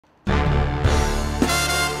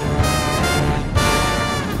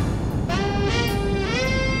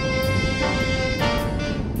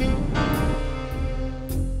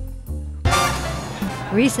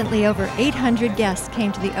Recently, over 800 guests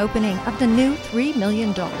came to the opening of the new $3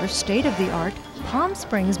 million state-of-the-art Palm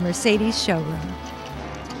Springs Mercedes showroom.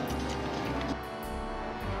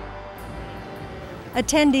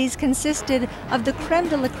 Attendees consisted of the creme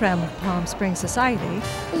de la creme of Palm Springs society,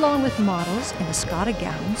 along with models in Escada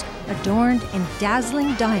gowns adorned in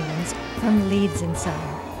dazzling diamonds from Leeds &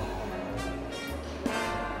 Son.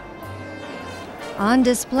 On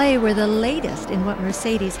display were the latest in what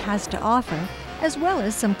Mercedes has to offer, as well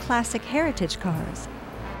as some classic heritage cars.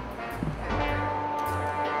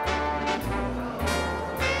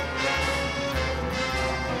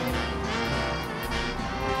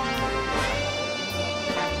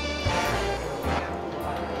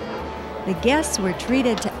 The guests were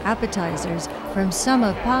treated to appetizers from some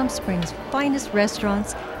of Palm Springs' finest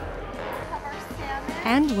restaurants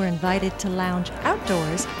and were invited to lounge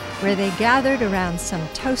outdoors, where they gathered around some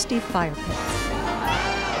toasty fire pits.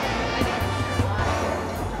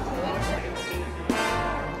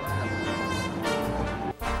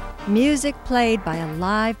 Music played by a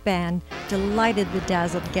live band delighted the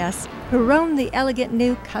dazzled guests who roamed the elegant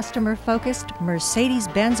new customer-focused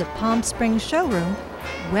Mercedes-Benz of Palm Springs showroom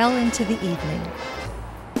well into the evening.